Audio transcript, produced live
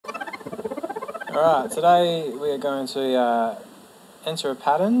Alright, today we are going to enter a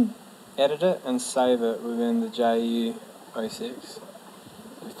pattern, edit it and save it within the JU-06.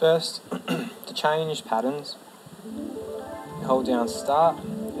 First, to change patterns, you hold down start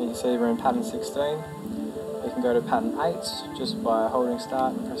and you can see we're in pattern 16. You can go to pattern 8 just by holding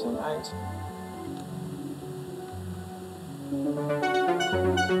start and pressing 8.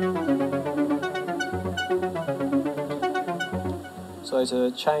 So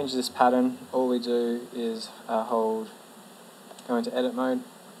to change this pattern, all we do is go into edit mode,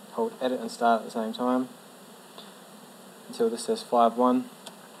 hold edit and start at the same time until this says 5-1,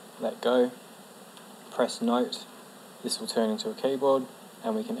 let go, press note. This will turn into a keyboard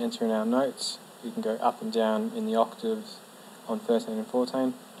and we can enter in our notes. We can go up and down in the octaves on 13 and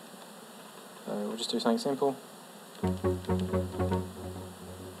 14. So we'll just do something simple.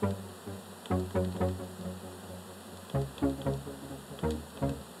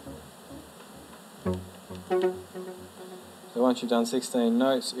 So once you've done 16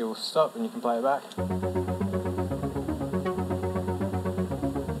 notes, it will stop and you can play it back.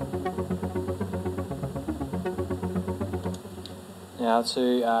 Now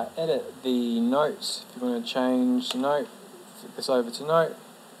to edit the notes, if you want to change the note, flip this over to note,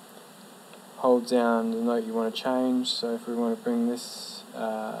 hold down the note you want to change. So if we want to bring this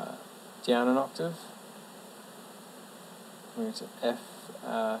down an octave, bring it to F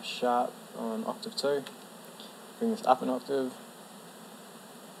sharp on octave 2, bring this up an octave,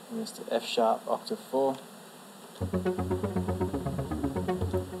 bring this to F sharp octave 4.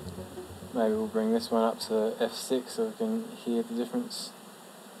 Maybe we'll bring this one up to F6 so we can hear the difference.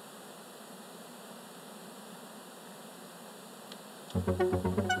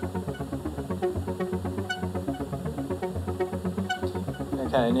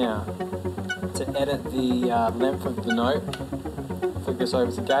 Okay, now to edit the length of the note, flick this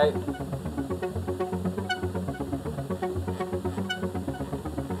over to gate.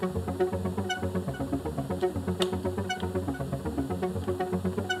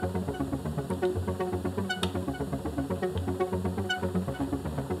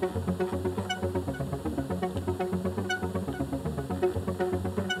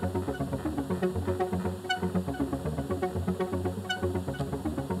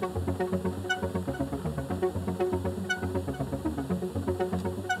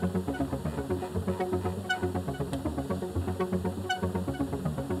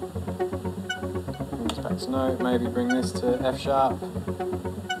 Back to note, maybe bring this to F sharp.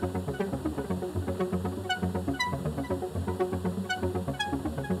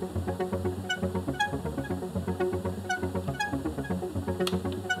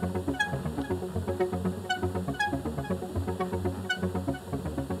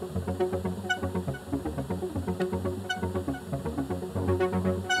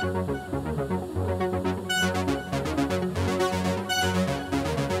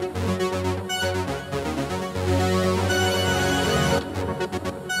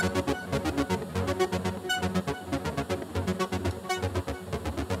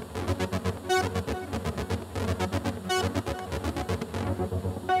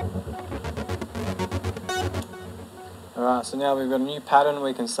 Alright, so now we've got a new pattern.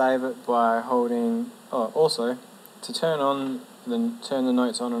 We can save it by holding, also to turn the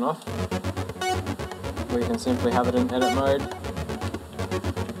notes on and off, we can simply have it in edit mode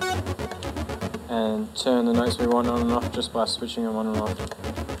and turn the notes we want on and off just by switching them on and off.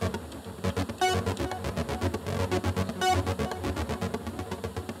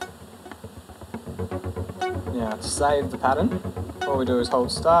 Now to save the pattern, all we do is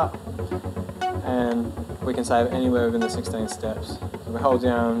hold start and we can save it anywhere within the 16 steps. So we hold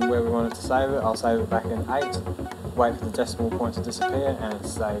down where we want it to save it. I'll save it back in 8, wait for the decimal point to disappear and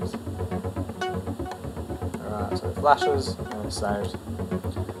it's saved. Alright, so it flashes and it's saved.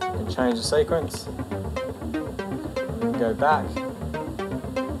 You can change the sequence, and then go back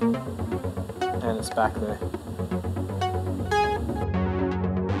and it's back there.